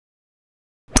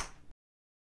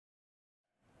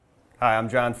Hi, I'm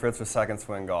John Fritz with Second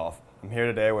Swing Golf. I'm here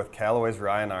today with Callaway's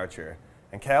Ryan Archer.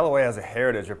 And Callaway has a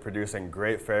heritage of producing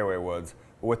great fairway woods.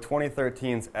 But with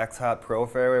 2013's X-Hot Pro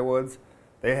fairway woods,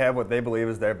 they have what they believe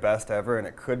is their best ever, and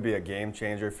it could be a game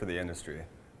changer for the industry.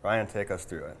 Ryan, take us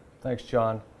through it. Thanks,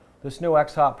 John. This new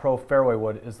X-Hot Pro fairway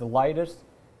wood is the lightest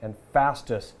and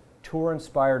fastest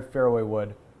tour-inspired fairway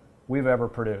wood we've ever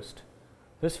produced.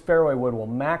 This fairway wood will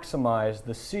maximize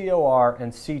the COR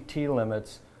and CT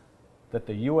limits that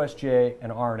the USGA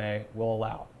and R&A will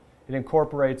allow. It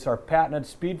incorporates our patented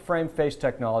speed frame face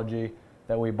technology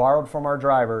that we borrowed from our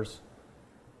drivers.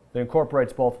 It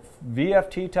incorporates both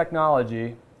VFT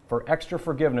technology for extra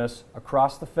forgiveness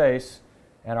across the face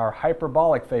and our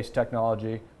hyperbolic face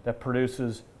technology that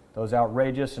produces those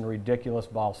outrageous and ridiculous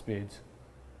ball speeds.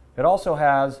 It also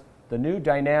has the new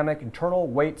dynamic internal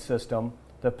weight system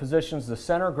that positions the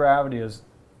center of gravity as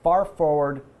far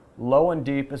forward, low and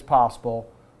deep as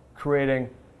possible, creating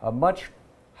a much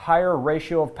higher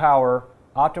ratio of power,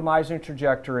 optimizing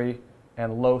trajectory,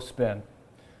 and low spin.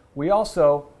 We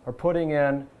also are putting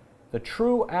in the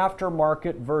true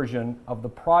aftermarket version of the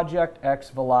Project X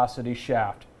Velocity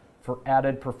shaft for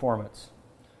added performance.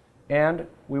 And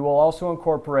we will also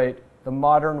incorporate the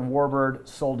modern Warbird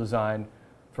sole design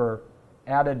for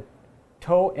added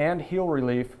toe and heel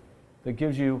relief that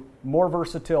gives you more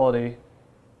versatility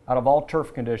out of all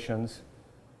turf conditions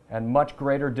and much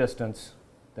greater distance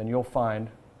than you'll find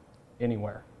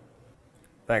anywhere.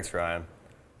 Thanks, Ryan.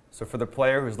 So for the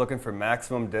player who's looking for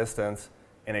maximum distance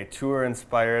in a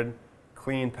tour-inspired,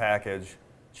 clean package,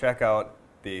 check out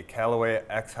the Callaway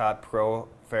X-Hot Pro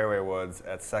fairway woods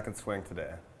at Second Swing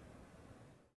today.